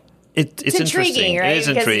know. It's intriguing, interesting. right? It is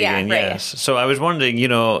intriguing, yes. So I was wondering,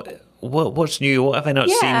 what's new? What have I not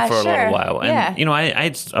seen for a little while? And,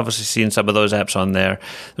 I'd obviously seen some of those apps on there.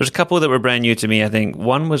 There's a couple that were brand new to me, I think.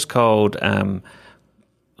 One was called, I'm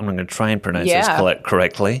going to try and pronounce this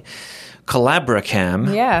correctly,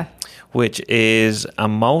 Collaboracam. Yeah. Which is a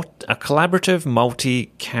collaborative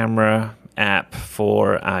multi-camera app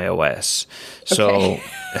for iOS. So,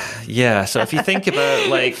 so if you think about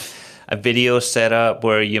like a video setup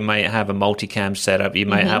where you might have a multicam setup, you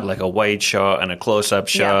might have like a wide shot and a close-up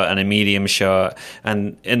shot and a medium shot.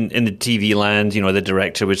 And in the TV land, the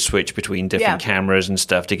director would switch between different cameras and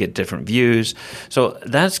stuff to get different views. So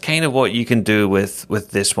that's kind of what you can do with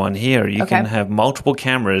this one here. You can have multiple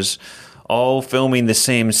cameras all filming the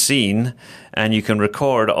same scene, and you can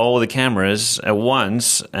record all the cameras at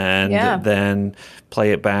once and then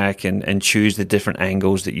play it back and choose the different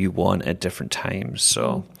angles that you want at different times.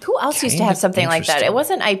 So who else used to have something like that? It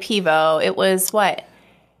wasn't IPVO. It was what?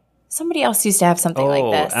 Somebody else used to have something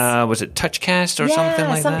like this. Was it TouchCast or something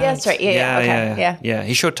like that? That's right. Yeah.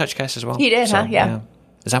 He showed TouchCast as well. He did, huh? Yeah.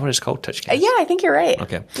 Is that what it's called, TouchCast? Yeah, I think you're right.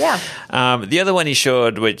 Okay. Yeah. The other one he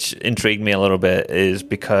showed, which intrigued me a little bit, is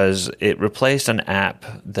because it replaced an app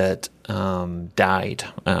that died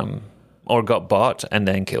or got bought and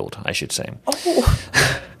then killed, I should say. Oh.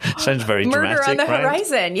 Sounds very Murder dramatic, on the right?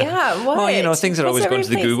 horizon. Yeah. What? Well, things are always going to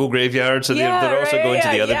the Google graveyard, so they're also going to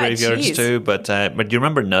the other graveyards too. But do you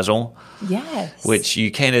remember Nuzzle? Yes. Which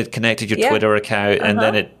you kind of connected your Twitter account, and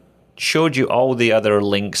then it showed you all the other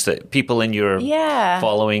links that people in your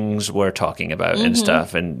followings were talking about and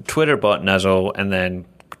stuff. And Twitter bought Nuzzle, and then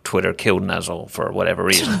Twitter killed Nuzzle for whatever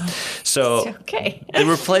reason. So the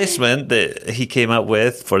replacement that he came up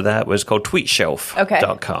with for that was called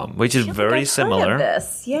tweetshelf.com, which is very similar.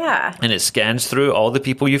 This. Yeah. And it scans through all the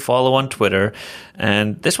people you follow on Twitter.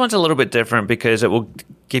 And this one's a little bit different because it will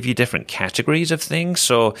give you different categories of things.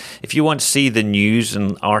 So if you want to see the news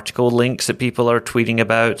and article links that people are tweeting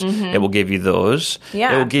about, it will give you those.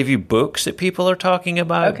 Yeah. It will give you books that people are talking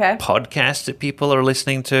about, podcasts that people are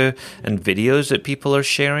listening to, and videos that people are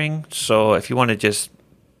sharing. So if you want to just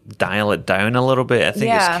dial it down a little bit. I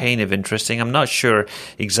think it's kind of interesting. I'm not sure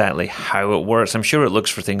exactly how it works. I'm sure it looks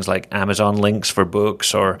for things like Amazon links for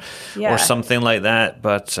books or something like that,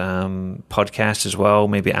 but podcasts as well,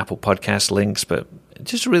 maybe Apple Podcast links, but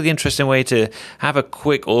just a really interesting way to have a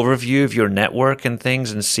quick overview of your network and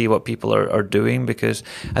things and see what people are doing, because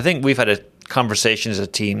I think we've had a conversation as a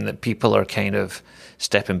team that people are kind of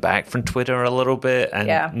stepping back from Twitter a little bit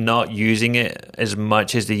and not using it as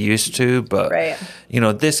much as they used to. But,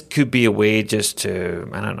 this could be a way just to,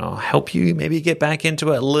 I don't know, help you maybe get back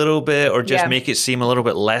into it a little bit, or just make it seem a little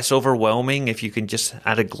bit less overwhelming if you can just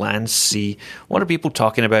at a glance see what are people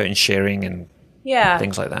talking about and sharing and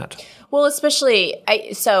things like that. Well, especially,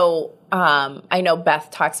 I know Beth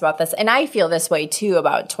talks about this, and I feel this way too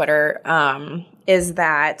about Twitter, is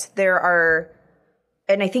that there are,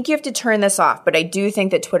 and I think you have to turn this off, but I do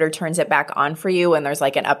think that Twitter turns it back on for you when there's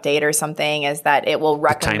like an update or something, is that it will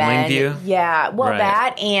recommend. The timeline view? Yeah. Well,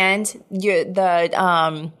 that and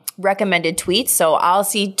the recommended tweets. So I'll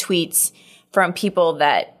see tweets from people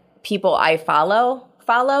I follow.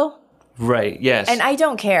 Right. Yes. And I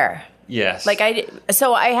don't care. Yes.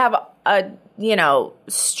 So I have a,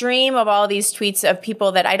 stream of all these tweets of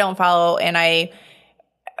people that I don't follow, and I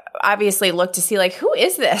obviously look to see like, who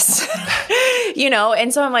is this?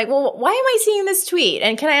 And so I'm like, well, why am I seeing this tweet?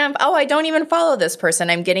 And I don't even follow this person.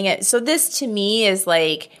 I'm getting it. So this to me is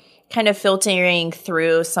like kind of filtering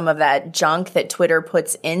through some of that junk that Twitter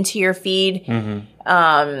puts into your feed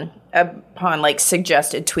upon like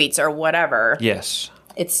suggested tweets or whatever. Yes.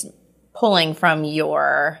 It's pulling from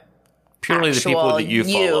your purely the people that you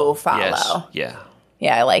follow. Yes. Yeah.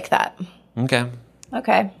 Yeah, I like that. Okay.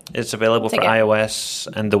 It's available for iOS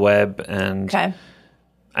and the web, and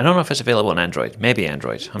I don't know if it's available on Android. Maybe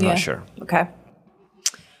Android. I'm not sure. Okay.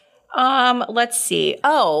 Let's see.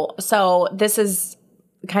 Oh, so this is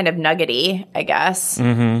kind of nuggety, I guess.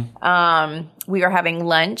 Mm-hmm. We were having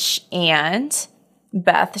lunch, and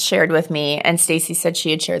Beth shared with me, and Stacy said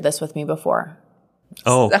she had shared this with me before.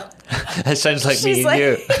 Oh, so, that sounds like me and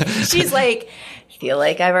you. She's like, I feel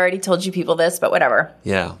like I've already told you people this, but whatever.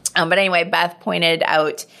 Yeah. But anyway, Beth pointed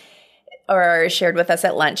out or shared with us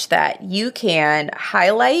at lunch that you can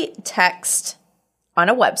highlight text on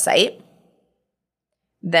a website,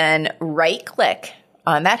 then right-click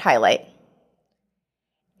on that highlight,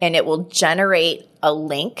 and it will generate a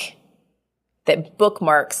link that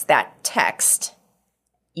bookmarks that text.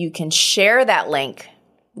 You can share that link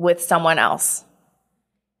with someone else.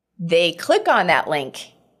 They click on that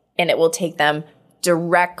link, and it will take them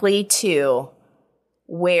directly to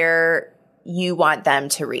where you want them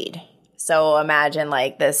to read. So imagine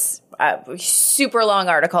like this super long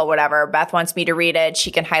article, whatever. Beth wants me to read it.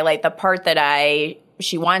 She can highlight the part that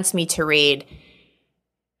she wants me to read,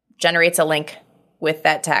 generates a link with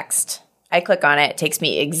that text. I click on it. It takes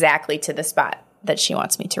me exactly to the spot that she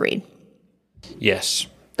wants me to read. Yes.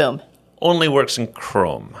 Boom. Only works in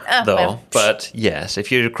Chrome, though. Well. But yes,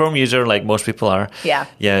 if you're a Chrome user, like most people are,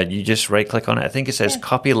 you just right-click on it. I think it says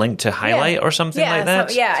copy link to highlight or something like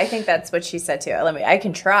that. So, I think that's what she said too. I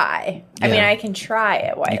can try. I mean, I can try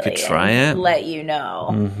it, Wiley. You could try it. Let you know.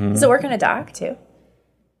 Mm-hmm. Does it work on a dock too?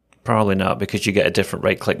 Probably not, because you get a different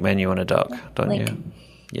right-click menu on a dock, don't you?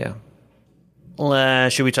 Yeah.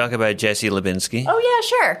 Should we talk about Jesse Lubinsky? Oh, yeah,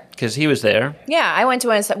 sure. Because he was there. Yeah, I went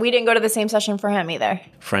to we didn't go to the same session for him either.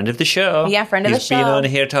 Friend of the show. Yeah, friend of the show. He's been on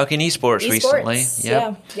here talking esports recently.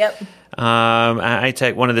 Yep. Yeah, yep. At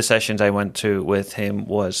ITEC, one of the sessions I went to with him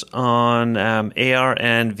was on AR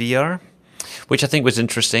and VR, which I think was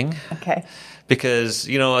interesting. Okay. Because,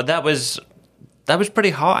 that was pretty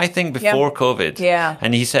hot, I think, before COVID. Yeah.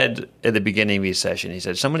 And he said at the beginning of his session,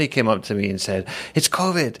 somebody came up to me and said, it's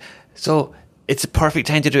COVID, so it's a perfect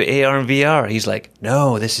time to do AR and VR. He's like,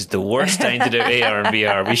 no, this is the worst time to do AR and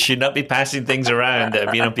VR. We should not be passing things around that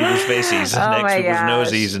have been on people's faces and next people's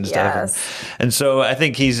noses and stuff. Yes. And so I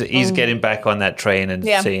think he's getting back on that train and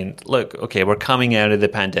saying, look, okay, we're coming out of the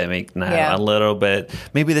pandemic now a little bit.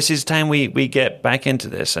 Maybe this is time we get back into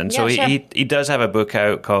this. And so he does have a book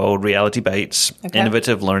out called Reality Bites,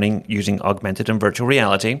 Innovative Learning Using Augmented and Virtual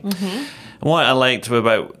Reality. Mm-hmm. And what I liked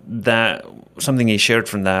about that, something he shared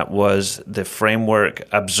from that, was the framework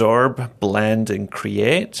absorb, blend, and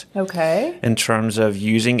create. Okay. In terms of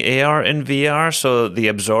using AR and VR. So the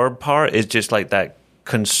absorb part is just like that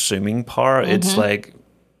consuming part. Mm-hmm. It's like,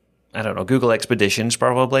 I don't know, Google Expeditions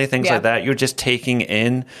probably, things like that. You're just taking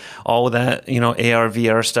in all that, AR,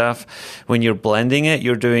 VR stuff. When you're blending it,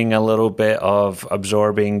 you're doing a little bit of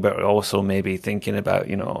absorbing, but also maybe thinking about,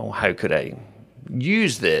 how could I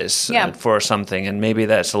use this for something. And maybe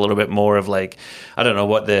that's a little bit more of like, I don't know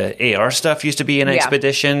what the AR stuff used to be in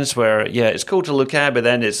expeditions where, it's cool to look at, but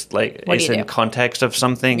then it's like, it's in context of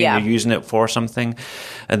something and you're using it for something.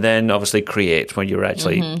 And then obviously create when you're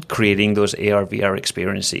actually creating those AR, VR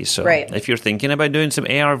experiences. So if you're thinking about doing some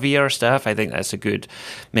AR, VR stuff, I think that's a good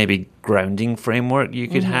maybe grounding framework you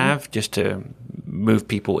could have just to move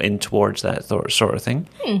people in towards that sort of thing.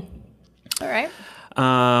 All right.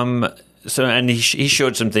 So, and he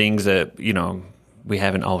showed some things that, we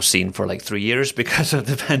haven't all seen for like 3 years because of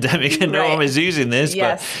the pandemic and no one was using this,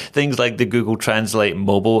 but things like the Google Translate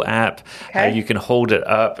mobile app, how you can hold it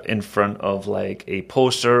up in front of like a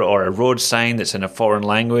poster or a road sign that's in a foreign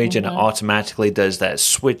language and it automatically does that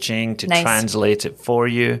switching to translate it for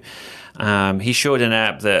you. He showed an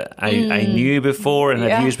app that I knew before and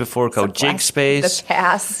I've used before called Jigspace. The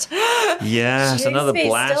past. Yeah, it's another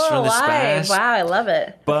blast from the past. Wow, I love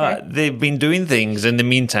it. But they've been doing things in the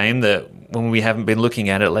meantime that when we haven't been looking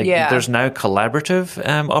at it, like there's now collaborative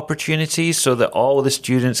opportunities so that all the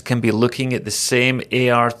students can be looking at the same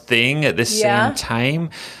AR thing at the same time.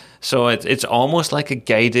 So it's almost like a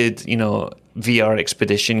guided, VR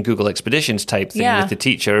expedition, Google Expeditions type thing with the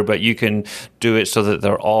teacher, but you can do it so that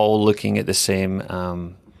they're all looking at the same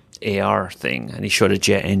AR thing. And he showed a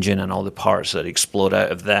jet engine and all the parts that explode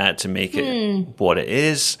out of that to make it what it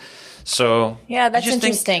is. So that's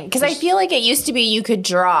interesting because I feel like it used to be you could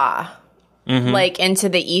draw like into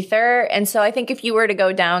the ether. And so I think if you were to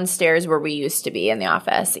go downstairs where we used to be in the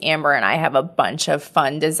office, Amber and I have a bunch of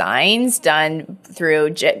fun designs done through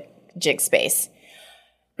Jigspace.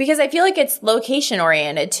 Because I feel like it's location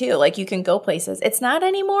oriented too. Like you can go places. It's not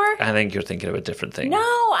anymore. I think you're thinking of a different thing.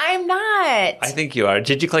 No, I'm not. I think you are.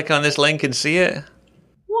 Did you click on this link and see it?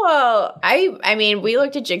 Whoa. I mean, we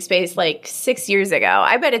looked at Jigspace like 6 years ago.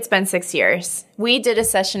 I bet it's been 6 years. We did a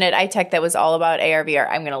session at ITEC that was all about AR, VR.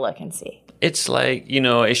 I'm going to look and see. It's like,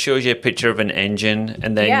 it shows you a picture of an engine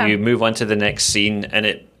and then you move on to the next scene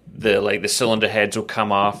and the cylinder heads will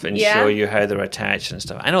come off and show you how they're attached and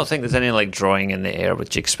stuff. I don't think there's any like drawing in the air with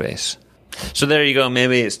Jigspace. So there you go.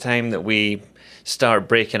 Maybe it's time that we start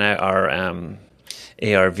breaking out our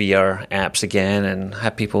AR, VR apps again and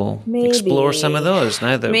have people explore some of those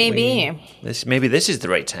now that maybe this is the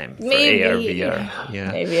right time for AR, VR.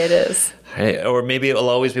 Yeah. Maybe it is. Right. Or maybe it'll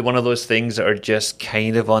always be one of those things that are just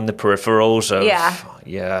kind of on the peripherals of,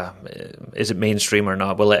 is it mainstream or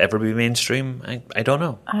not? Will it ever be mainstream? I don't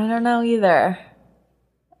know. I don't know either.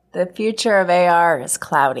 The future of AR is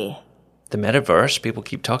cloudy. The metaverse, people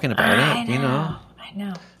keep talking about it. I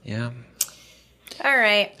know. Yeah. All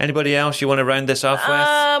right. Anybody else you want to round this off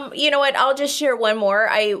with? You know what? I'll just share one more.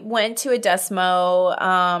 I went to a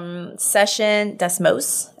Desmo session,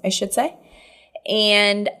 Desmos, I should say.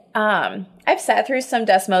 And I've sat through some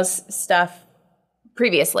Desmos stuff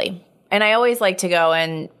previously. And I always like to go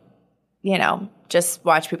and, just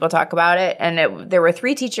watch people talk about it. And there were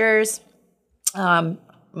 3 teachers,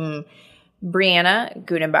 Brianna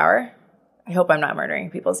Gudenbauer. I hope I'm not murdering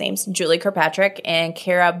people's names. Julie Kirkpatrick and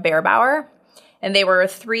Kara Beerbauer. And they were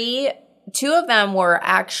 3, 2 of them were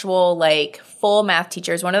actual like full math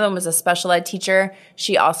teachers. One of them was a special ed teacher.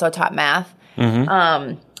 She also taught math.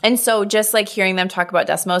 And so just like hearing them talk about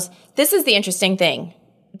Desmos, this is the interesting thing.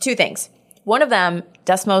 2 things. One of them,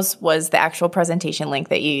 Desmos was the actual presentation link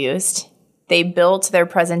that you used. They built their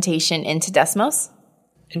presentation into Desmos.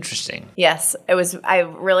 Interesting. Yes, I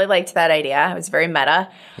really liked that idea. It was very meta.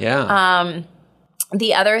 Yeah.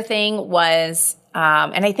 The other thing was,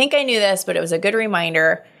 and I think I knew this, but it was a good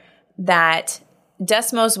reminder that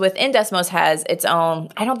Desmos within Desmos has its own,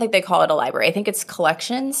 I don't think they call it a library. I think it's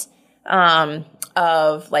collections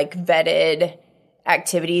of like vetted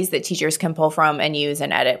activities that teachers can pull from and use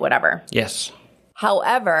and edit, whatever. Yes.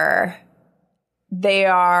 However, they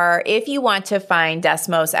are, if you want to find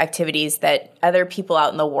Desmos activities that other people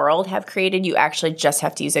out in the world have created, you actually just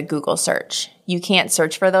have to use a Google search. You can't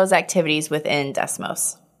search for those activities within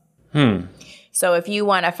Desmos. So if you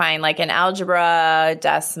want to find like an algebra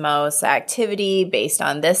Desmos activity based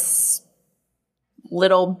on this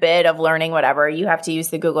little bit of learning, whatever, you have to use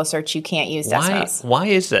the Google search. You can't use Desmos. Why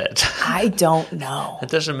is that? I don't know. It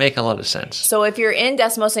doesn't make a lot of sense. So if you're in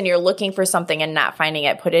Desmos and you're looking for something and not finding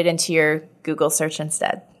it, put it into your Google search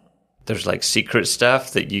instead. There's like secret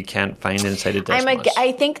stuff that you can't find inside of Desmos.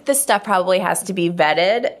 I think this stuff probably has to be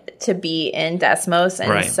vetted to be in Desmos.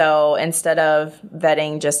 And so instead of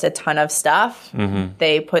vetting just a ton of stuff,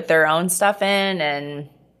 they put their own stuff in and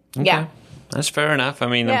That's fair enough. I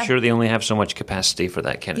mean, I'm sure they only have so much capacity for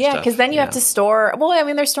that kind of stuff. Yeah, because then you have to store,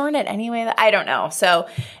 they're storing it anyway. I don't know. So,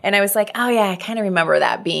 and I was like, oh yeah, I kind of remember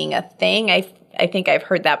that being a thing. I think I've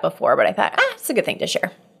heard that before, but I thought, it's a good thing to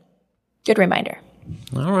share. Good reminder.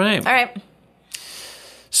 All right. All right.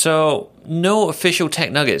 So, no official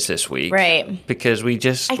tech nuggets this week. Right. Because we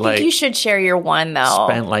just, I think you should share your one, though.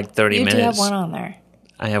 Spent like 30 minutes. You do have one on there.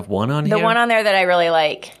 I have one on here? The one on there that I really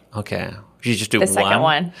like. Okay. You just do the one? The second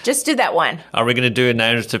one. Just do that one. Are we going to do it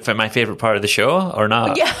now for my favorite part of the show or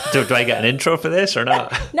not? Yeah. Do I get an intro for this or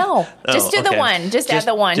not? No. Just do the one. Just add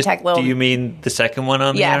the one. Tech little. Do you mean the second one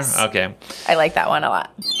on yes. there? Okay. I like that one a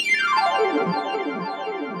lot.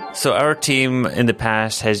 So our team in the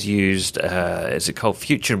past has used, is it called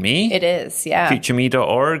Future Me? It is, yeah.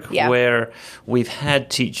 FutureMe.org, where we've had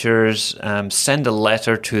teachers send a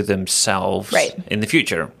letter to themselves in the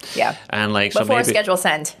future. Yeah. And like before schedule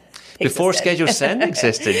send. Before Schedule Send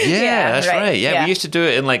existed. Yeah, that's right. Yeah, we used to do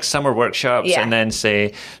it in like summer workshops and then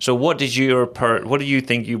say, so what do you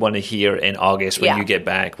think you want to hear in August when you get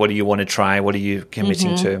back? What do you want to try? What are you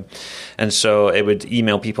committing to? And so it would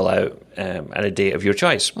email people out at a date of your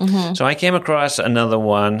choice. So I came across another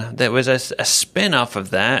one that was a spin-off of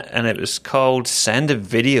that, and it was called Send a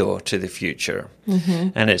Video to the Future.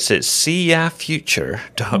 And it's at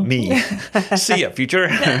seeyafuture.me.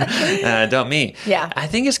 seeyafuture.me. Yeah. I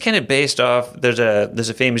think it's kind of based off, there's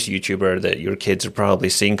a famous YouTuber that your kids have probably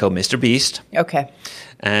seen called Mr. Beast. Okay.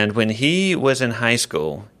 And when he was in high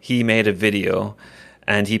school, he made a video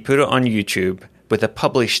and he put it on YouTube with a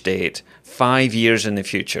published date 5 years in the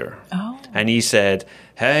future. Oh. And he said,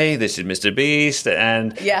 hey, this is Mr. Beast,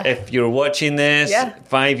 and if you're watching this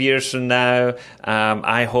 5 years from now,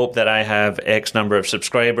 I hope that I have X number of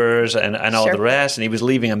subscribers and all the rest. And he was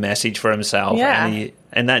leaving a message for himself. Yeah.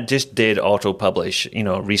 And that just did auto-publish,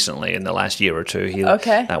 recently in the last year or two.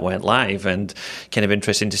 That went live, and kind of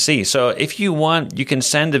interesting to see. So if you want, you can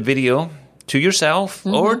send a video to yourself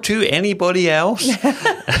or to anybody else.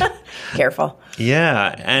 Careful.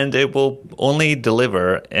 Yeah, and it will only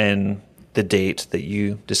deliver in the date that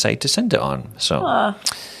you decide to send it on. So,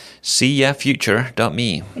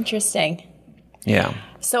 seeyafuture.me. Interesting. Yeah.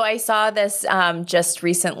 So I saw this just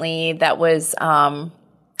recently that was, and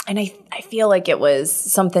I feel like it was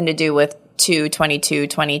something to do with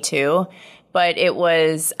 2/22/22, but it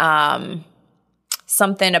was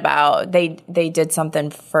something about they did something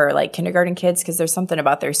for like kindergarten kids because there's something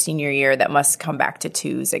about their senior year that must come back to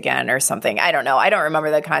twos again or something. I don't know. I don't remember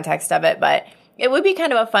the context of it, but it would be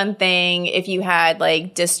kind of a fun thing if you had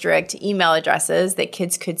like district email addresses that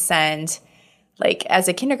kids could send, like as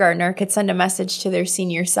a kindergartner could send a message to their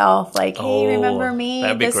senior self, like, hey, remember me?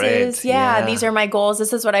 That'd be great. These are my goals.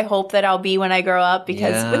 This is what I hope that I'll be when I grow up,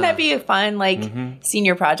 because wouldn't that be a fun like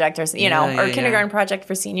senior project or kindergarten project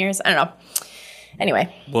for seniors? I don't know.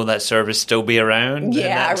 Anyway. Will that service still be around?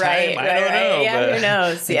 Yeah, right. I don't know. Yeah, who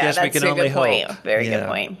knows? Yeah, that's a good point. Very good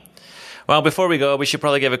point. Well, before we go, we should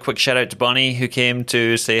probably give a quick shout out to Bonnie, who came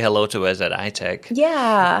to say hello to us at ITEC.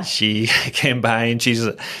 Yeah. She came by and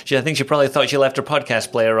I think she probably thought she left her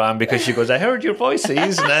podcast player on because she goes, I heard your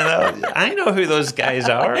voices. And I know who those guys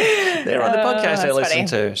are. They're on the podcast I listen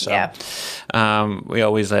to. So we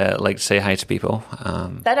always like to say hi to people.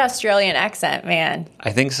 That Australian accent, man.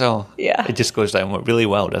 I think so. Yeah. It just goes down really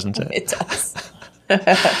well, doesn't it? It does.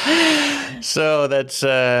 So that's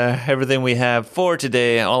everything we have for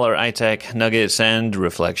today, all our ITEC nuggets and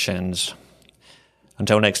reflections.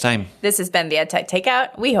 Until next time. This has been the EdTech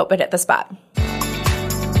Takeout. We hope it hit the spot.